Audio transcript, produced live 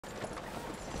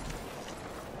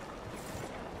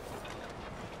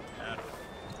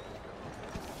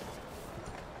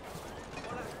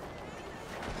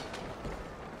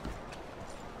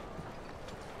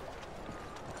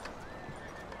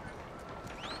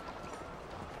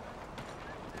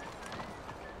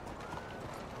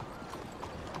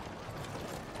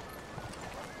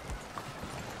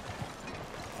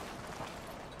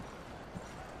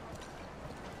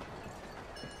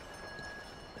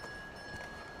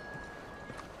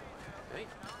me.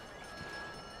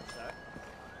 Sir?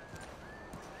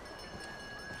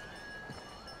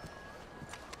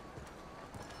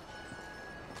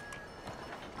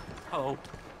 Oh.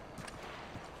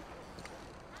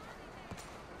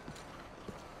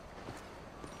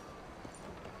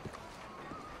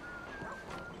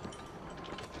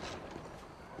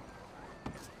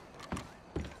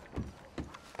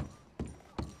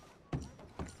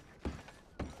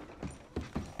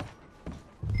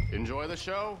 Enjoy the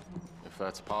show, if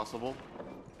that's possible.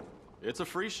 It's a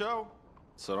free show,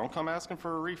 so don't come asking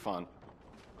for a refund.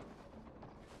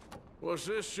 What's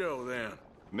this show, then?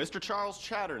 Mr. Charles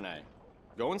Chatternay.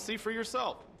 Go and see for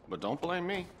yourself, but don't blame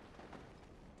me.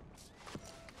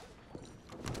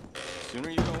 Sooner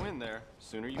you go in there,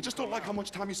 sooner you... I just don't like how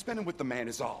much time you're spending with the man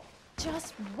is all.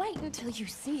 Just wait until you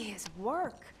see his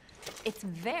work. It's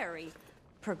very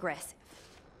progressive.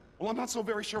 Well, I'm not so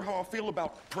very sure how I feel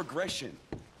about progression.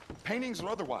 Paintings or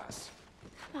otherwise.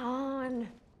 Come on.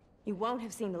 You won't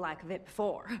have seen the like of it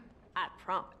before. I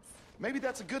promise. Maybe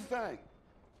that's a good thing.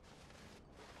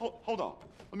 Hold on.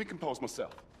 Let me compose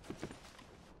myself.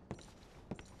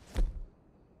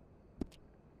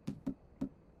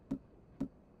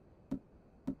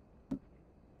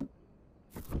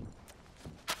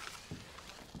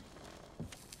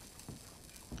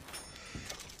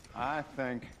 I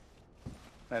think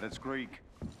that it's Greek.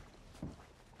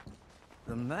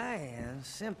 The man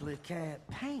simply can't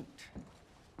paint.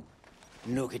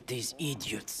 Look at these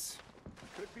idiots.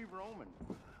 Could be Roman.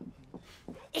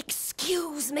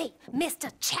 Excuse me,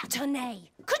 Mr. Chatternay.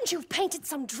 Couldn't you have painted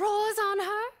some drawers on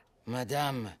her?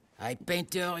 Madame, I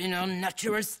paint her in her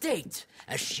natural state,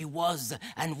 as she was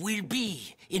and will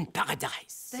be in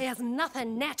paradise. There's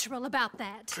nothing natural about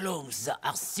that. Clothes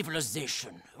are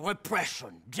civilization,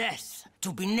 repression, death.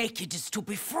 To be naked is to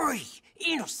be free,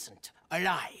 innocent,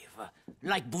 alive.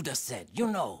 Like Buddha said, you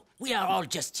know, we are all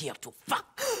just here to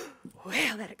fuck.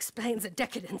 Well, that explains the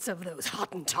decadence of those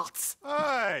Hottentots.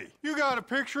 Hey, you got a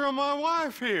picture of my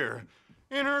wife here,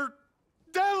 in her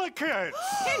delicates.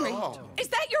 Henry, is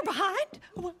that your behind?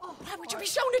 Why would you be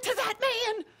showing it to that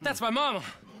man? That's my mama.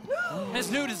 As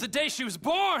nude as the day she was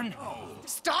born.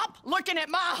 Stop looking at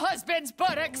my husband's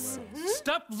buttocks!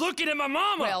 Stop looking at my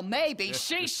mama! Well, maybe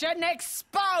she shouldn't have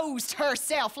exposed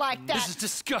herself like that. This is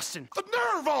disgusting. The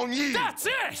nerve on you! That's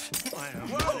it!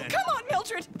 Oh, come on,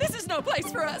 Mildred. This is no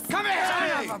place for us. Come here!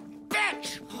 Son of a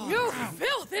bitch! You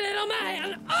filthy little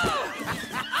man! Oh!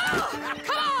 Oh!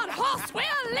 Come on, horse, we're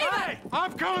leaving! Hey,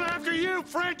 I'm coming after you,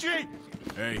 Frenchie!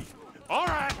 Hey. All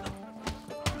right.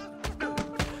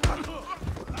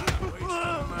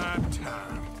 My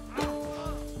time.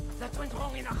 That went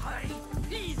wrong in a hurry.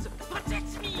 Please,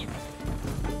 protect me!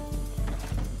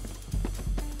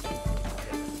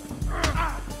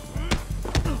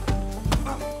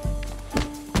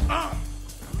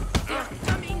 They're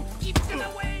coming! Keep them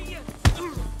away!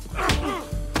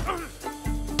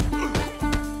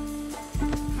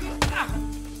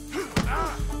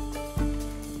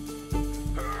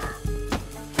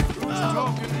 Who's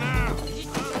talking now?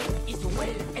 This is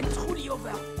well and truly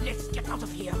over. Let's get out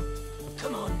of here.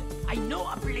 Come on, I know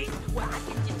a place where I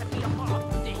can disappear for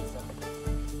a few days.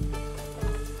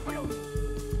 Follow me.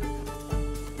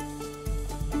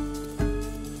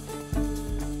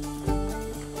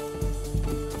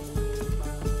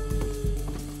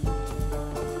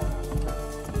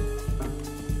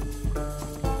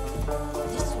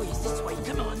 This way,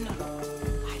 come on.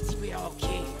 I think we are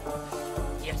okay.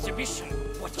 The exhibition,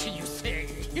 what can you say?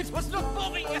 It was not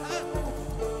boring,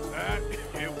 That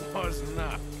it was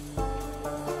not.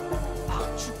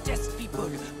 Aren't you test people?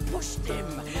 Push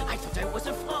them. I thought I was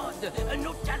a fraud, a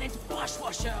no-talent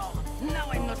brushwasher. Now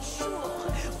I'm not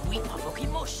sure. We provoke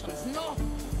emotions, no?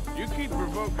 You keep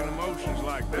provoking emotions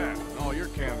like that, and all your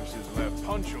canvases left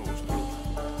punch holes through.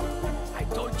 I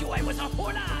told you I was a whole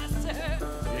ass.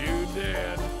 You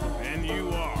did, and you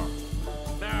are.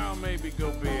 Now maybe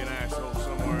go be an asshole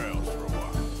somewhere else for a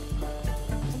while.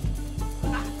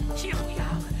 Ah, here we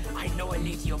are. I know a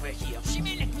lady over here. She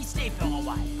may let me stay for a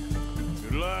while.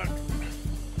 Good luck.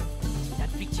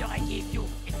 That picture I gave you,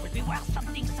 it will be worth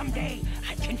something someday.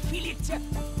 I can feel it.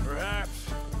 Perhaps.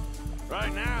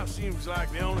 Right now, seems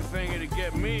like the only thing it'd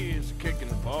get me is a kick in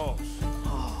the balls.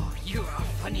 Oh, you are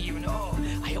funny, you know.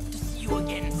 I hope to see you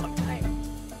again sometime.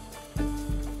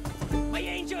 My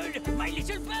angel, my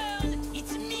little bird,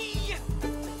 it's me.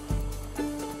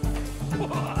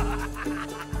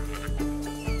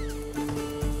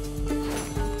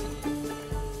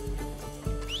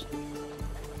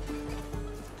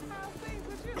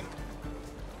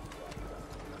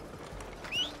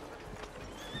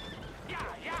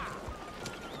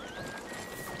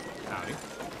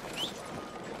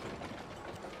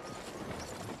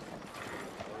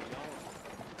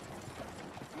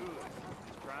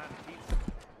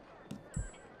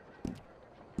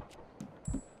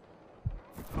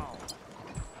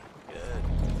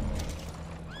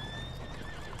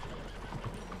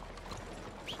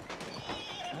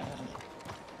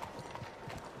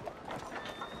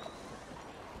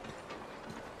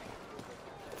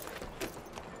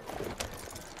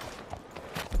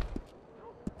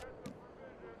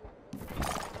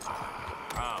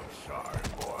 Sorry,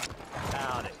 boy.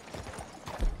 Howdy.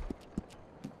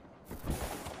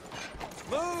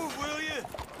 Move, will you?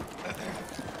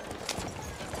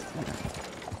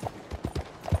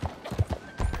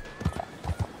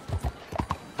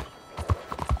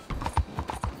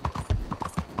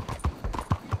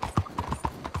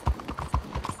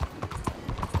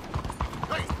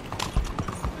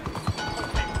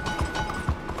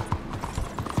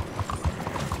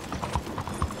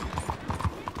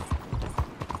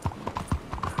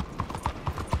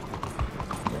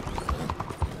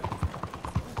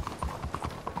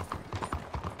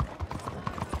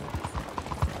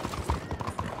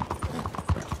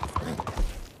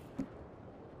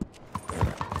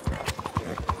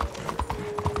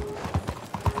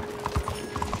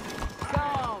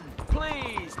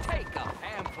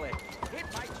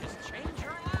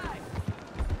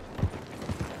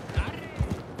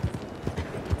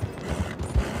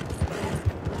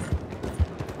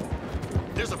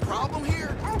 There's a problem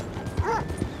here? Oh,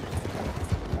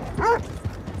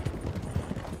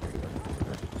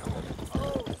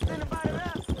 anybody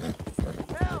help?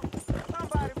 Help!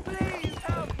 Somebody, please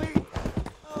help me!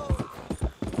 Oh.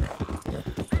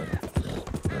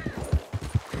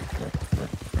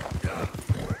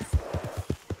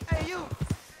 Hey, you!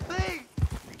 Please!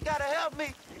 You gotta help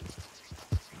me!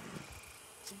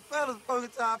 Some fellas broke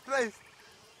into our place.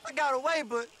 I got away,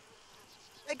 but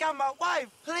they got my wife.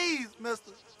 Please,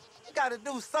 mister. You gotta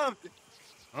do something.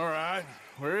 All right,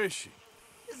 where is she?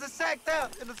 It's a shack there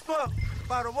in the swamp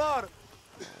by the water.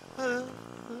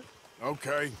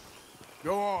 Okay.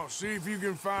 Go on, see if you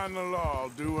can find the law. I'll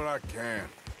do what I can.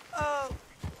 I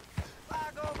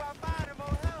go by finding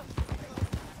more help.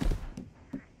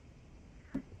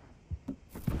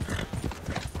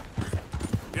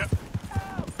 Yep.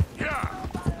 Yeah.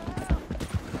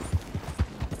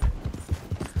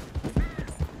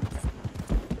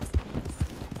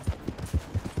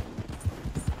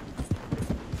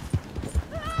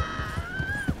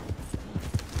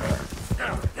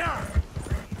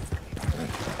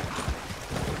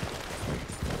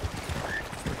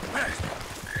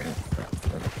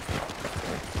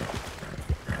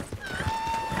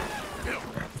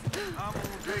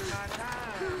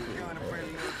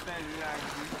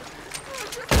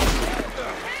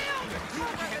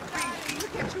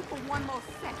 One more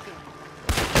second.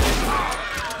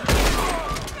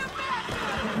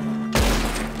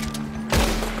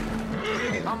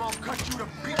 I'm gonna cut you to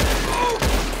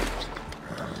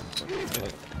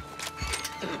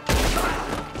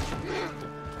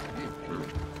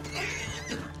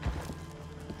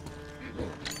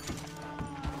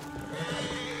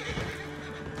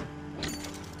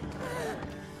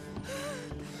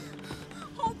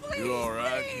Oh, please, You all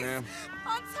right, please. ma'am?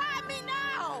 Untie me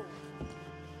now.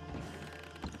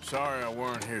 Sorry I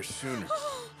weren't here sooner.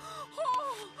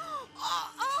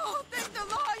 Thank the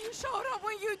Lord you showed up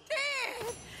when you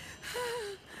did.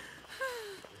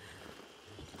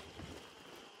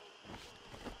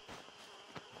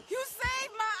 You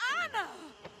saved my honor.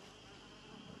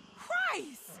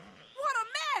 Christ, what a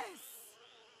mess.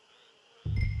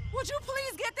 Would you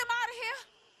please get them out of here?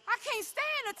 I can't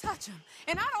stand to touch them,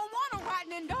 and I don't want them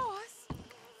rotting indoors.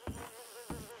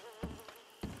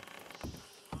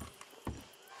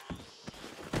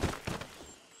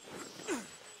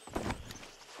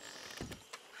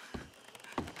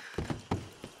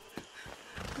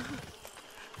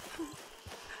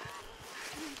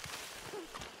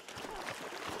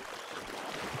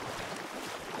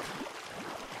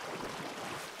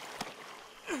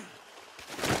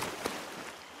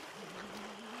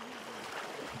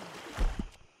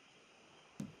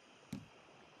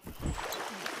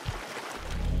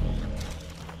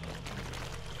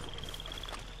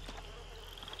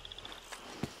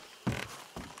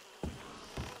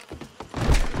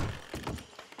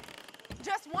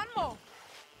 Just one more.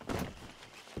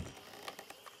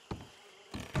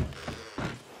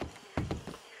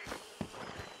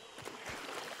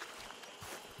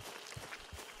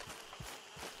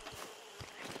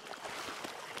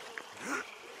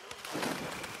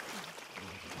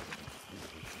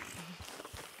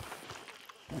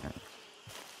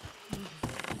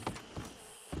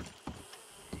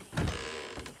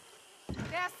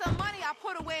 There's some money I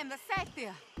put away in the sack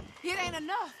there. It ain't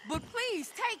enough, but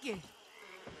please take it.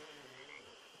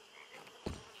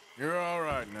 You're all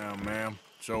right now, ma'am.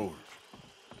 It's over.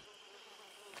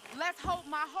 Let's hope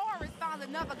my Horus found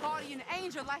another guardian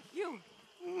angel like you.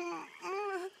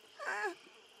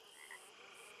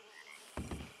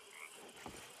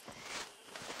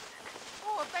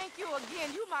 Oh, thank you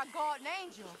again. You my guardian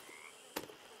angel.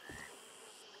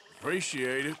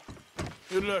 Appreciate it.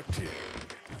 Good luck to you.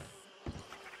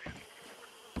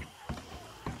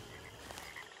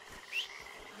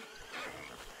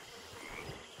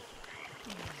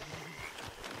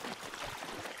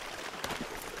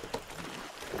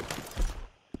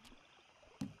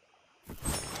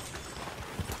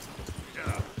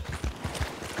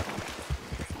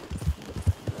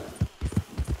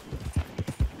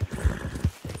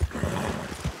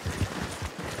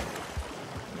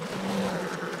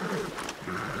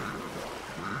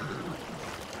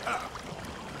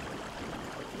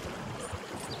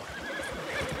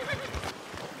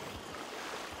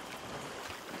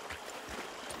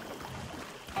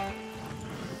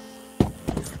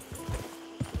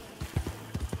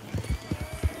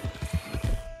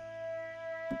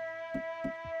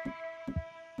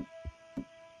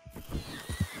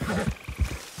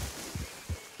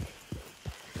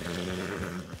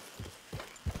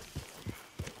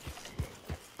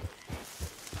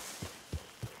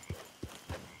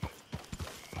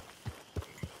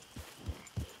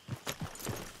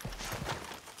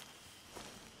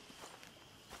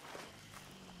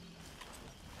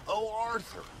 Hello,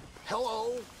 Arthur.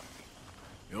 Hello.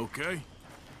 You okay?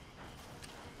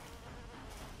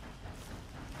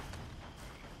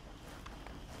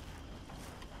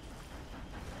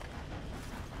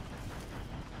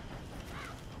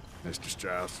 Mr.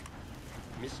 Strauss.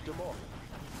 Mr. Morgan.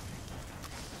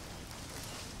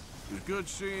 It was good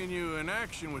seeing you in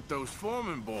action with those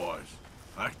Foreman boys,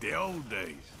 like the old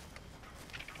days.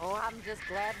 Oh, I'm just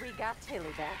glad we got Tilly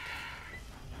back.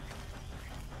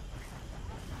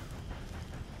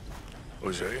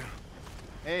 Hosea?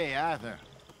 Hey, Arthur.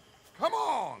 Come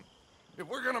on! If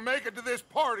we're gonna make it to this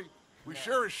party, we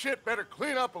sure as shit better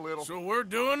clean up a little. So we're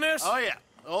doing this? Oh, yeah.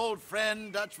 Old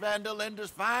friend Dutch Van der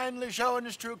Linde's finally showing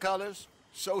his true colors.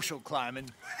 Social climbing.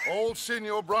 Old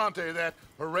Senor Bronte, that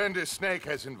horrendous snake,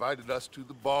 has invited us to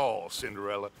the ball,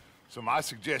 Cinderella. So my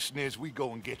suggestion is we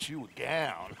go and get you a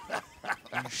gown.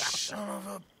 You son of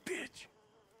a bitch.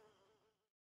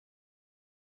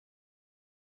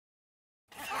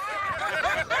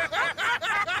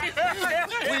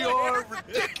 We are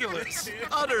ridiculous.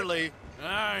 Utterly.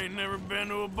 I ain't never been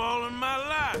to a ball in my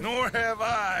life. Nor have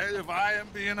I, if I am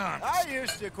being honest. I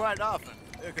used to quite often.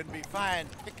 There can be fine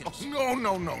pickings. Oh,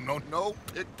 no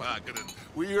pickpocketing.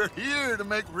 We are here to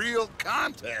make real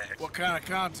contact. What kind of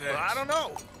contact? Well, I don't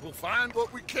know. We'll find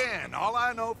what we can. All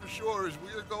I know for sure is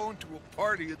we are going to a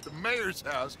party at the mayor's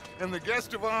house, and the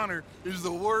guest of honor is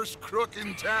the worst crook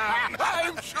in town.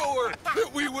 I'm sure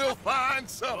that we will find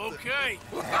something. Okay.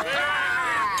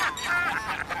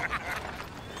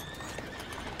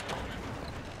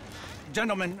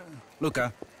 Gentlemen,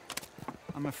 Luca,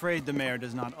 I'm afraid the mayor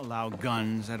does not allow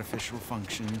guns at official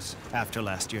functions after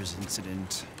last year's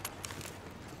incident.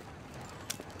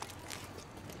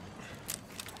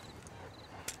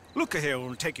 Luca here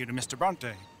will take you to Mr.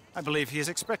 Bronte. I believe he is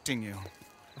expecting you.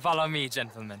 Follow me,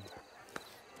 gentlemen.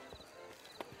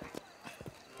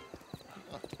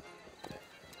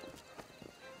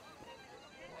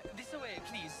 This way,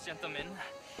 please, gentlemen.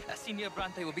 Senor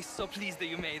Bronte will be so pleased that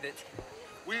you made it.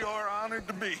 We are honored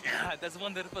to be here. That's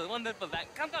wonderful, wonderful.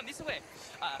 Come, this way.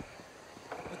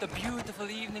 What a beautiful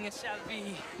evening it shall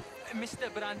be.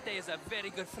 Mr. Bronte is a very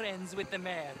good friends with the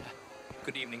mayor.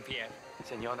 Good evening, Pierre.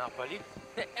 Senor Napoli?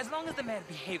 As long as the mayor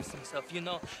behaves himself, you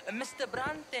know. Mr.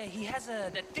 Bronte, he has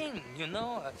that thing, you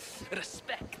know,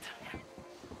 respect.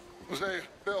 Jose,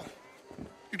 Bill,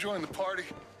 you join the party.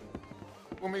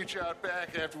 We'll meet you out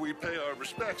back after we pay our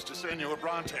respects to Senor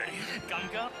Bronte.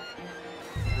 Come.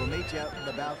 We'll meet you out in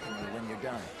the balcony when you're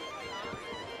done.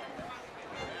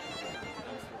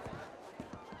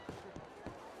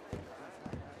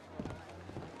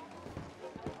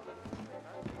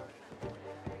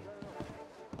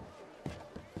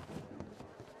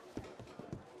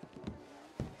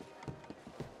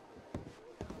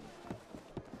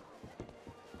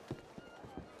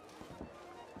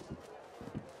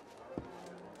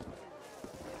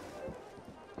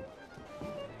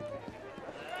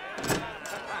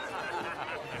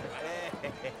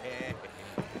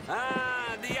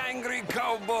 Ah, the angry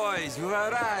cowboys, you've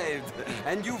arrived.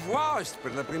 And you've washed per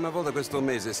la prima volta questo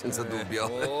mese, senza dubbio.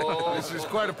 Oh, this is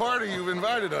quite a party you've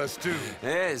invited us to.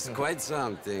 Yes, quite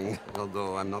something.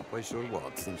 Although I'm not quite sure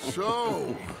what.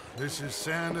 So, this is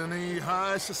Saint Denis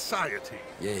High Society.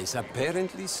 Yes,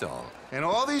 apparently so. And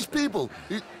all these people,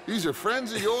 these are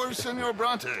friends of yours, Senor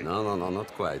Bronte? No, not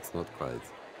quite, not quite.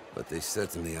 But they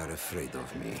certainly are afraid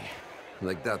of me.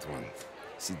 Like that one.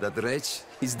 See that wretch?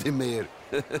 He's the mayor.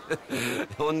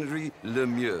 Henri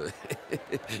Lemieux.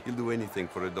 He'll do anything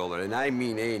for $1, and I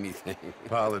mean anything.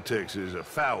 Politics is a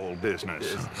foul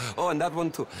business. Yes. Oh, and that one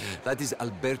too. That is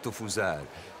Alberto Fusar.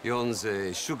 He owns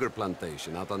a sugar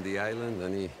plantation out on the island,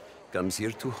 and he comes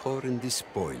here to whore and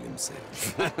despoil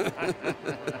himself.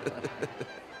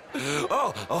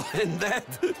 Oh, and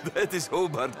that is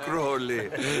Hobart Crawley,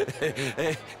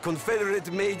 a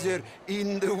Confederate major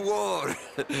in the war.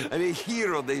 I mean, a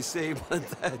hero, they say, but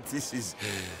that is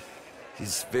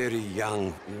his very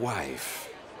young wife.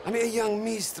 I mean, a young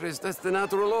mistress, that's the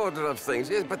natural order of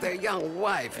things, yes, but a young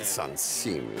wife is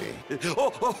unseemly.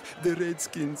 Oh, the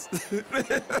Redskins.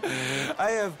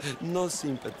 I have no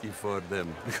sympathy for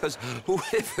them, because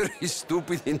whoever is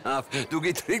stupid enough to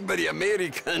get tricked by the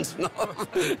Americans, no,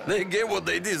 they get what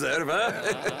they deserve, huh?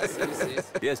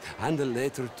 Yes, and a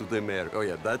letter to the mayor. Oh,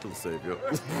 yeah, that'll save you.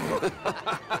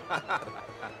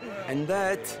 And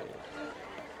that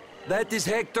is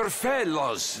Hector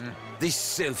Fellows, this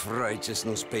self-righteous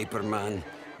newspaper man.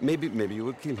 Maybe you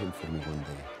will kill him for me one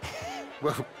day.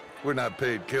 Well, we're not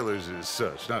paid killers as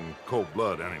such, not in cold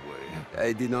blood anyway.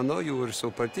 I did not know you were so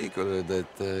particular that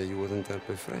you wouldn't help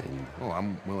a friend. Oh,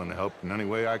 I'm willing to help in any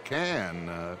way I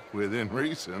can, within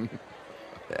reason.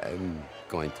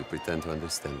 going to pretend to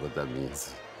understand what that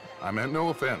means. I meant no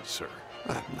offense, sir.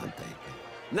 None taken.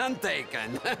 None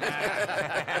taken!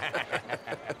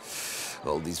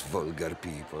 All these vulgar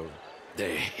people,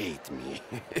 they hate me.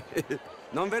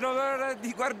 Non vedo l'ora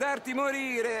di guardarti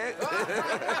morire!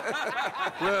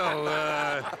 Well,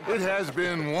 it has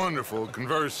been wonderful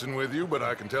conversing with you, but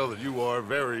I can tell that you are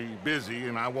very busy,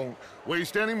 and I won't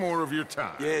waste any more of your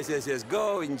time. Yes, yes, yes.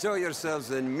 Go, enjoy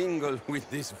yourselves, and mingle with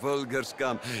this vulgar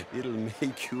scum. It'll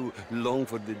make you long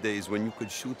for the days when you could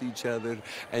shoot each other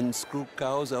and screw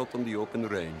cows out on the open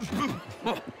range.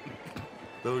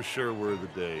 Those sure were the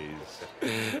days.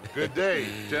 Good day,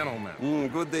 gentlemen.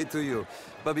 Good day to you.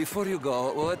 But before you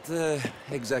go, what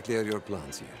exactly are your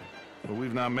plans here? Well,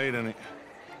 we've not made any...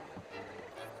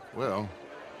 Well,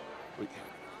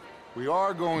 we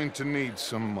are going to need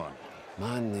some money.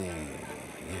 Money,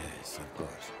 yes, of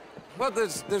course. But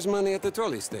there's money at the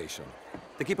trolley station.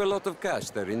 They keep a lot of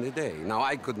cash there in the day. Now,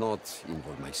 I could not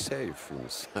involve myself in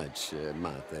such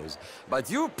matters. But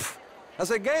you, as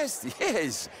a guest,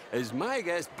 yes, as my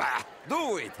guest, bah,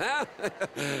 do it, huh?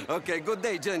 Okay, good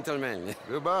day, gentlemen.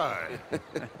 Goodbye.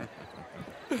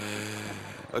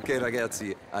 Ok,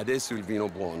 ragazzi, adesso il vino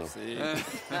buono. Sì.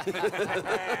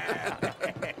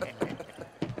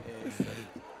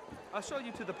 I'll show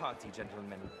you to the party,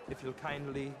 gentlemen, if you'll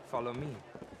kindly follow me.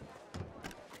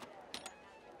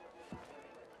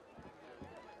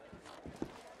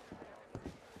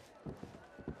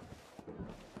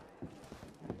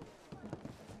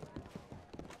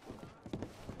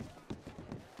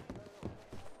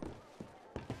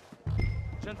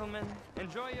 Gentlemen,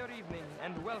 enjoy your evening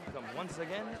and welcome once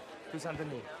again to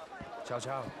Saint-Denis. Ciao,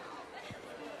 ciao.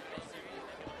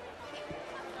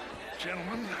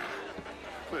 Gentlemen,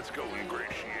 let's go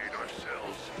ingratiate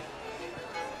ourselves.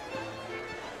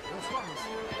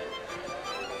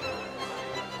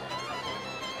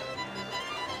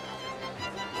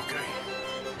 Okay.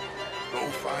 Go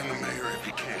find the mayor if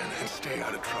you can and stay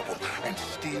out of trouble. And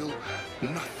steal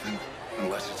nothing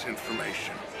unless it's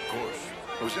information. Of course.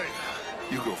 Jose,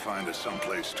 you go find us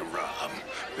someplace to rob.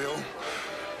 Bill,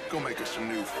 go make us some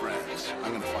new friends.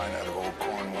 I'm gonna find out if old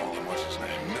Cornwall and what's his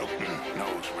name, Milton,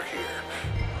 knows we're here.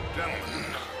 Gentlemen,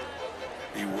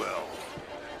 be well.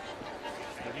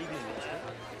 Good evening, mister.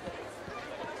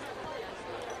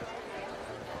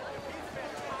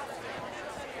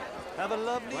 Have a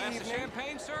lovely Glass evening. of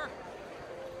champagne, sir?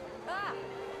 Ah,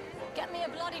 get me a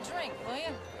bloody drink, will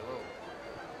you?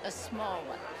 A small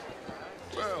one.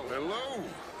 Well, hello,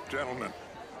 gentlemen.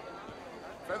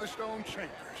 Featherstone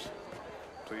Chambers.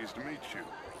 Pleased to meet you.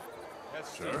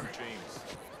 That's Sir? James.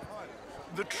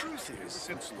 The truth is,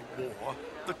 since the war,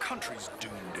 the country's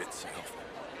doomed itself.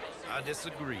 I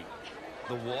disagree.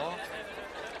 The war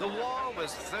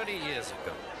was 30 years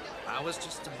ago. I was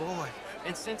just a boy.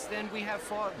 And since then, we have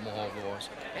fought more wars.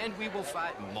 And we will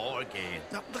fight more again.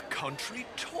 Now, the country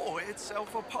tore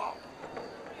itself apart.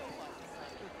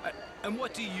 And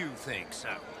what do you think,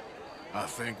 sir? I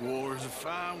think war is a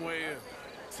fine way of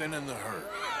thinning the herd.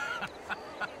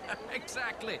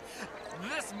 Exactly.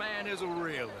 This man is a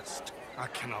realist. I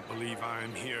cannot believe I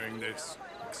am hearing this.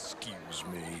 Excuse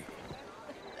me.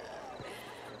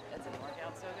 That didn't work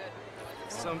out so good.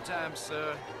 Sometimes,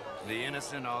 sir, the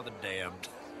innocent are the damned.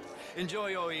 Enjoy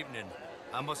your evening.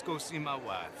 I must go see my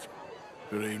wife.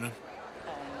 Good evening.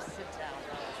 Sit down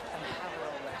and have a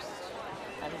little rest.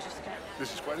 I'm just gonna...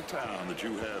 This is quite a town that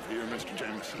you have here, Mr.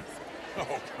 Jameson.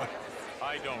 Oh,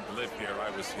 I don't live here. I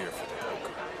was here for the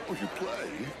poker. Oh, you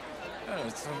play?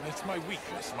 It's my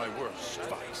weakness, my worst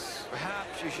vice.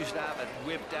 Perhaps you should have it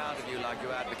whipped out of you like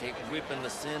you advocate whipping the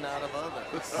sin out of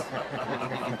others.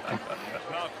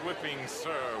 Not whipping,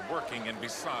 sir, working, and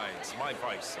besides, my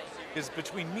vice is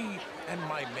between me and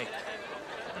my maker.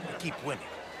 I keep winning.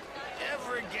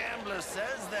 Every gambler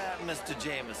says that, Mr.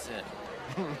 Jameson.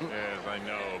 Yes, I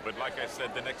know, but like I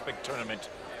said, the next big tournament,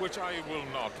 which I will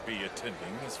not be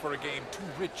attending, is for a game too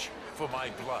rich for my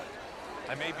blood.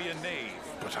 I may be a knave,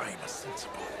 but I am a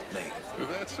sensible knave.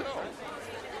 That's so.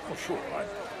 Oh, sure, I'm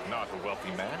not a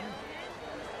wealthy man.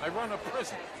 I run a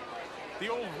prison. The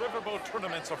old riverboat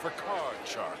tournaments are for card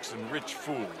sharks and rich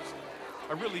fools.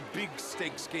 A really big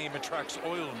stakes game attracts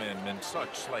oilmen and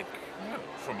such, like,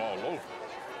 from all over.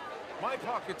 My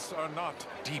pockets are not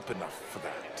deep enough for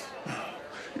that.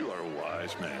 You are a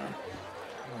wise man.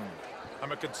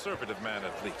 I'm a conservative man,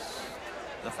 at least.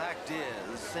 The fact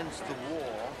is, since the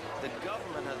war, the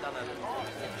government has done an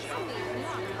awful job.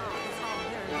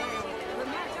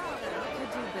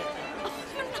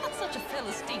 You're not such a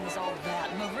Philistine as all that,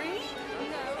 Marie.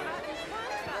 No, not in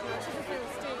fact that much of a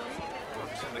Philistine.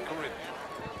 Works in the Caribbean.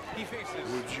 He faces...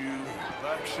 Would you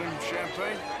like some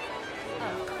champagne?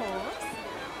 Of course.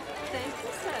 Thank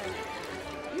you, sir.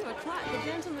 You are quite the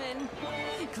gentleman.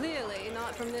 Clearly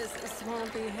not from this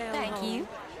swampy hellhole. Thank you.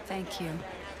 Thank you.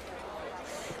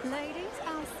 Ladies,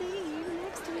 I'll see you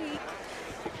next week.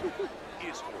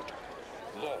 Is order,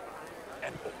 law,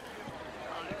 and order.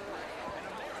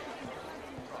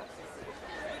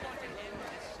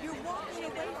 You're walking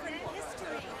away from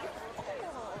history.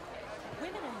 Oh.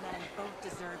 Women and men both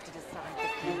deserve to decide the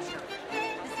future.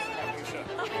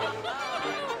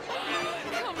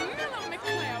 Camilla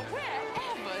McClare,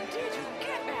 wherever did you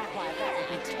get that? Why, that would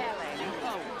be telling.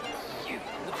 Oh, you.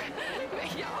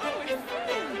 You're always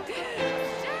stylish.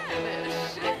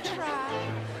 I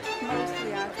tried.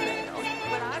 Mostly I failed,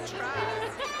 but I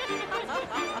tried.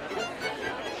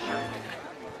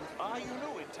 Are you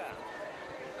new in town?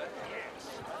 Yes.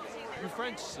 You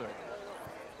French, sir?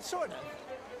 Sort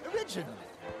of. Originally.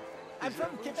 I'm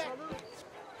from Quebec,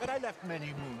 but I left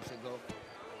many moons ago.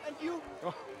 And you?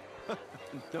 Oh,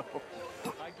 no.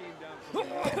 I came down from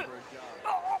the land for a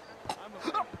job. I'm a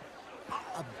banker.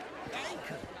 A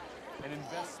banker? An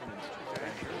investment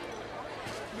banker.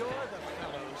 You're the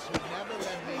fellows who never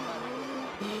lend me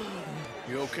money.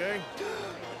 You okay?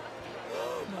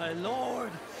 Oh, my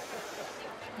lord.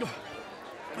 The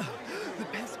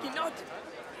pesky nut.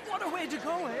 What a way to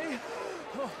go, eh?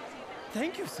 Oh,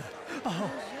 thank you, sir.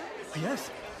 Oh,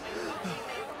 yes.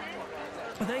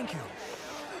 Thank you.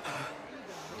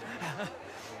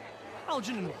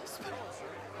 Algernon Wasp.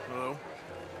 Hello.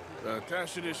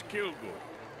 Tacitus Kilgore.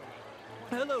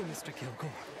 Hello, Mr. Kilgore.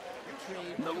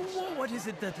 What is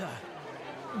it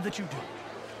that you do?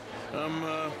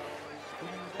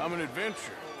 I'm an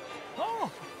adventurer. Oh,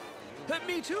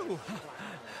 me too.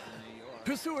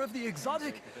 Pursuer of the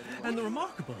exotic and the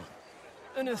remarkable.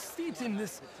 An aesthete in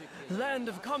this land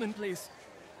of commonplace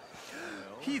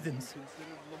heathens.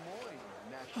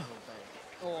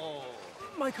 Oh.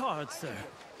 My card, sir.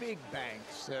 Big bank,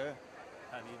 sir.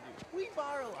 How do you do? We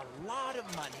borrow a lot of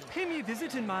money. Pay me a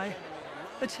visit in my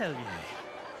atelier.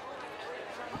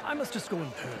 I must just go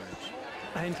and purge.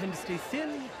 I intend to stay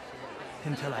thin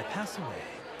until I pass away.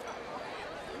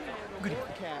 Good More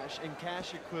cash and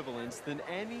cash equivalents than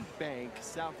any bank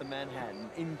south of Manhattan,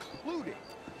 including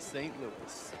St.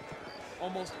 Louis.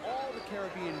 Almost all the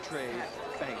Caribbean trade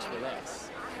banks with us.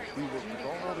 We work with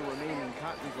all the remaining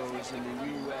cotton growers in the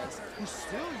U.S. who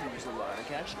still use a lot of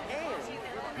cash, and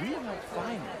we help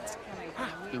finance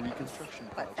the Reconstruction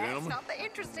But Project. that's not the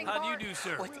interesting How do you part. do,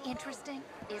 sir? What's interesting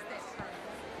is this.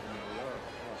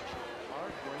 Our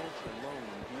branch alone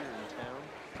here in town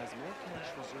has more cash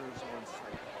reserves on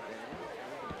site than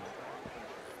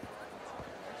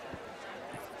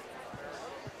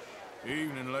any other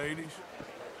Evening, ladies.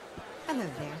 Hello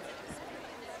there.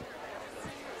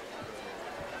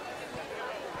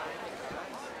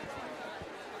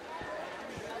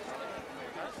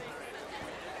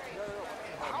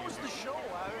 How was the show? I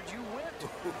heard you went.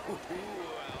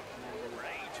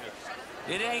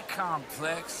 It ain't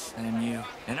complex,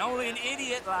 and only an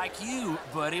idiot like you,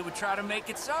 buddy, would try to make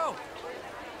it so.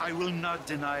 I will not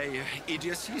deny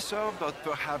idiocy, sir, but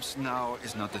perhaps now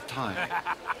is not the time.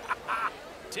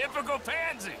 Typical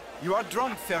pansy. You are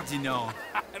drunk, Ferdinand.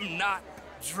 I'm not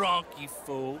drunk, you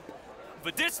fool.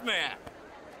 But this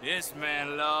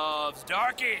man loves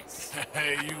darkies.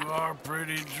 Hey, you are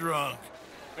pretty drunk.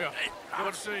 Yeah,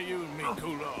 what say you and me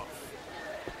cool off?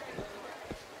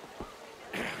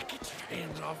 Get your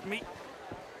hands off me.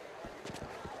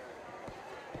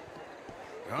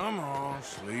 Come on,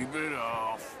 sleep it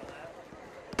off.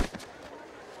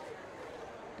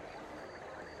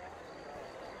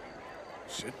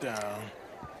 Sit down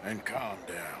and calm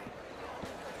down.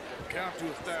 Count to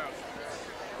 1,000.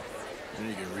 Then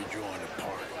you can rejoin the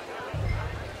party.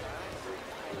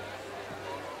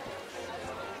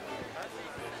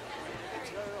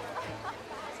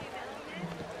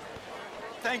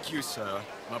 Thank you, sir.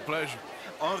 My pleasure.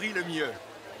 Henri Lemieux.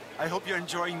 I hope you're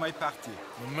enjoying my party.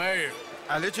 The mayor.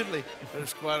 Allegedly.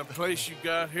 That's quite a place you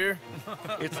got here.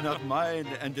 It's not mine,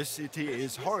 and the city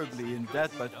is horribly in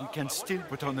debt, but we can still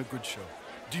put on a good show.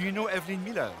 Do you know Evelyn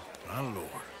Miller? My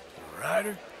lord. The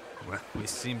writer? Well, we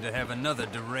seem to have another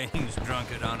deranged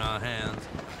drunkard on our hands.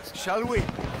 Shall we?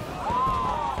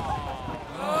 Oh,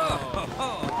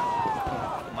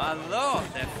 my lord,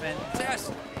 they're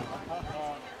fantastic.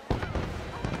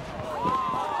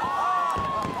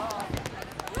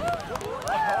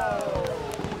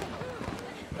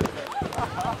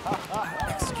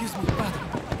 Excuse me, brother.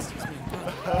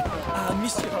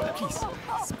 Monsieur, please.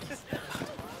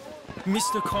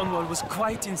 Mr. Cornwall was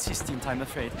quite insistent, I'm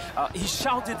afraid. He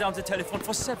shouted down the telephone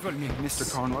for several minutes.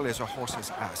 Mr. Cornwall is a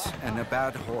horse's ass, and a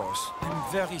bad horse.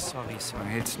 I'm very sorry, sir.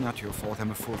 It's not your fault.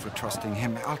 I'm a fool for trusting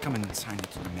him. I'll come and sign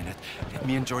it in a minute. Let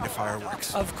me enjoy the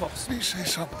fireworks. Of course. Did he say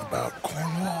something about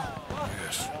Cornwall?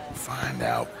 Yes. Find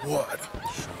out what.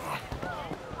 Sure.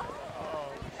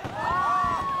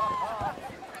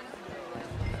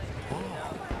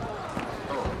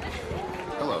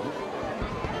 Hello.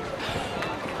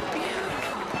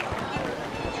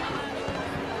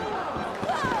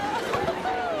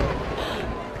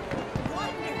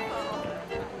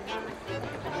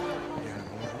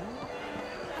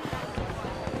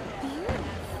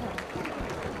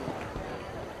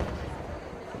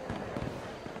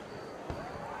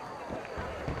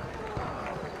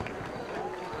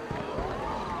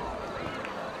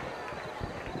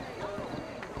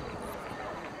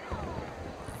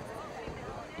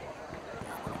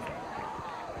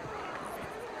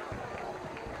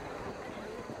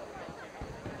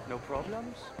 No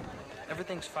problems?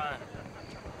 Everything's fine.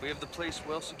 We have the place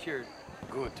well secured.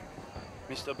 Good.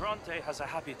 Mr. Bronte has a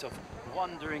habit of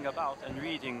wandering about and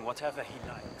reading whatever he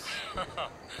likes.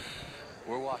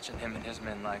 We're watching him and his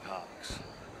men like hawks.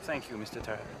 Thank you, Mr.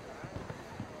 Turner.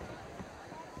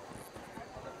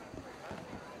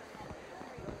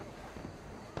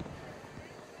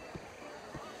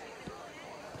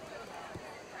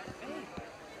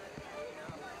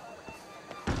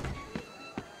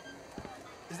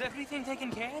 Is everything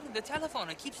taken care of? The telephone,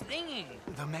 it keeps ringing.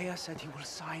 The mayor said he will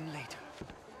sign later.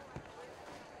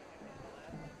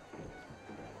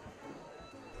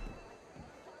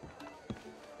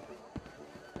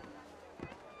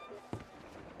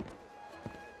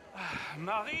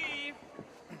 Marie!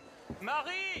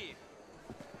 Marie!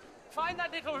 Find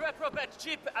that little reprobate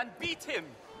Jip and beat him.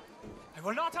 I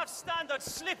will not have standards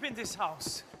slip in this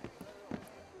house.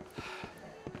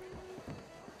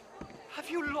 Have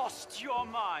you lost your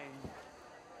mind?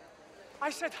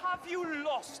 I said, have you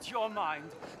lost your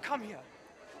mind? Come here.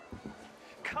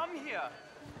 Come here.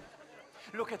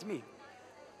 Look at me.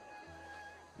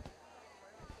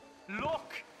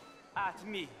 Look at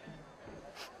me.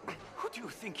 Who do you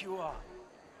think you are?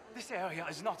 This area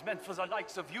is not meant for the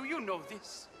likes of you. You know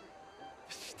this.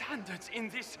 The standards in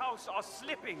this house are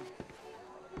slipping.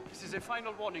 This is a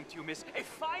final warning to you, miss. A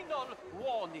final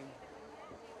warning.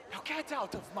 Now get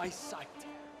out of my sight.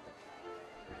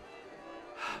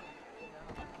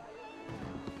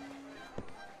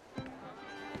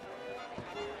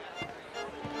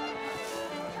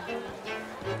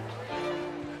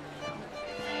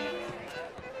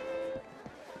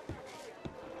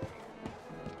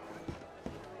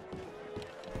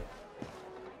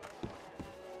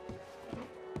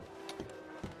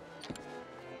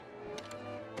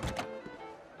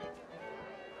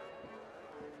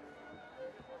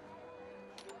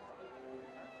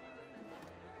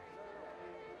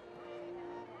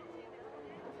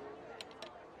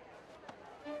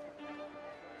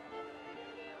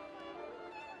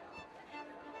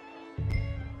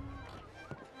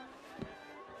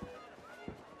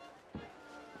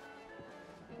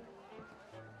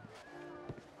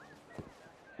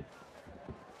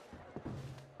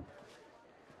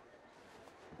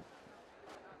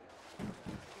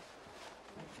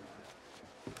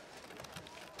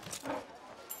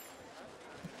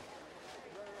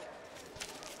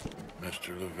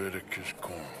 Mr. Leviticus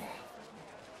Cornwall.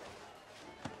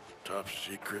 Top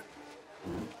secret.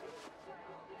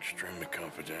 Extremely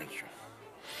confidential.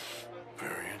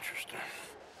 Very interesting.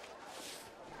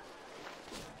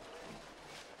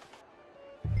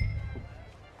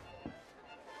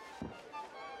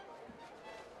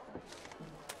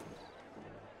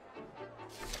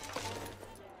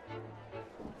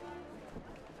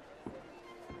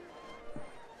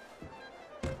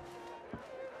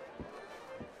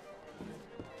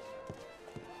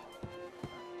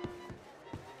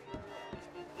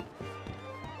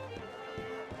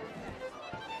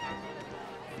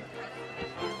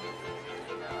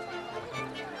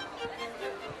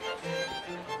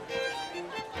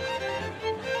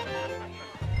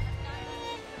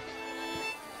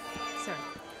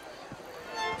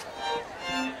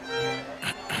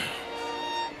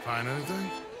 Find anything?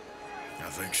 I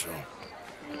think so.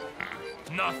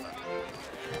 Nothing.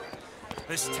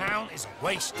 This town is a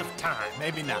waste of time.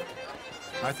 Maybe not.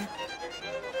 I think...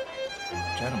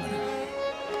 Gentlemen,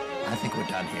 I think we're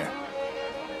done here.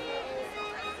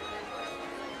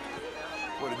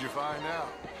 What did you find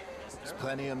out? There's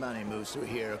plenty of money moves through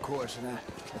here, of course, and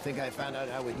I think I found out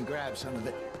how we can grab some of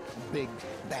it. Big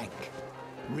bank.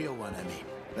 Real one, I mean.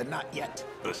 But not yet.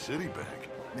 A city bank?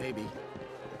 Maybe.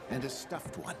 And a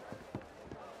stuffed one.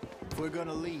 we're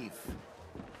gonna leave,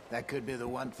 that could be the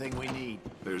one thing we need.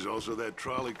 There's also that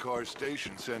trolley car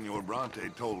station Senor Bronte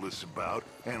told us about,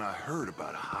 and I heard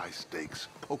about a high-stakes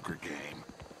poker game.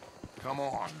 Come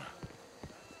on.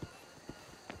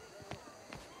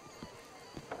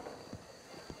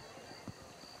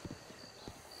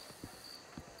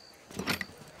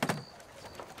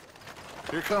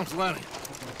 Here comes Lenny.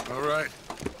 All right,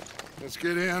 let's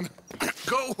get in.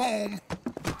 Go home.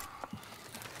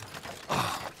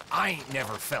 I ain't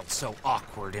never felt so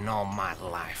awkward in all my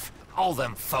life. All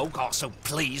them folk all so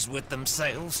pleased with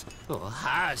themselves. Oh,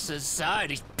 high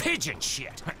society's pigeon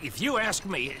shit. If you ask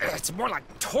me, it's more like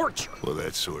torture. Well,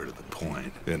 that's sort of the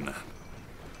point, isn't it?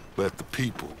 Let the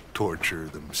people torture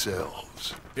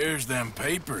themselves. Here's them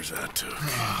papers I took.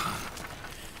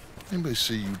 Anybody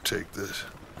see you take this?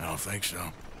 I don't think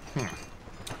so.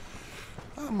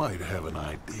 I might have an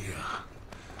idea.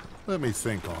 Let me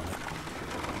think on it.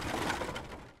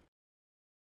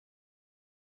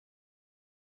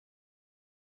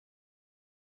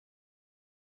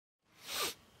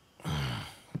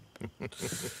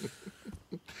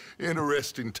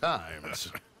 Interesting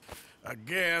times. I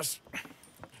guess.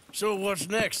 So what's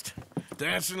next?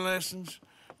 Dancing lessons?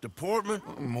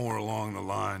 Deportment? More along the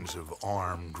lines of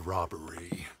armed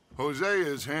robbery. Jose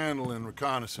is handling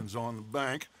reconnaissance on the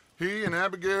bank. He and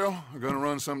Abigail are gonna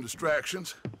run some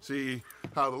distractions, see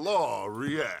how the law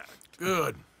reacts.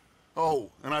 Good. Oh,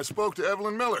 and I spoke to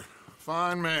Evelyn Miller.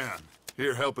 Fine man.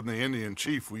 Here helping the Indian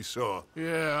chief we saw.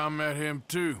 Yeah, I met him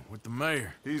too, with the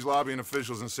mayor. He's lobbying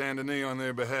officials in Saint Denis on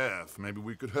their behalf. Maybe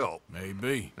we could help.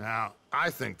 Maybe. Now, I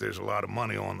think there's a lot of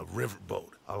money on the riverboat.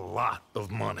 A lot of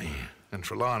money. And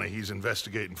Trelawney, he's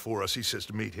investigating for us. He says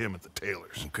to meet him at the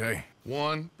Taylor's. Okay.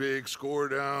 One big score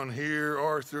down here,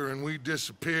 Arthur, and we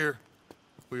disappear.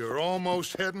 We are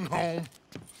almost heading home.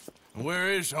 Where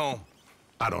is home?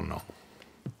 I don't know.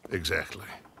 Exactly.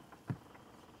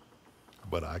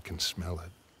 But I can smell it.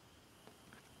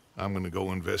 I'm gonna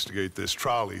go investigate this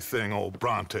trolley thing old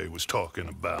Bronte was talking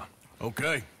about.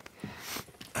 Okay.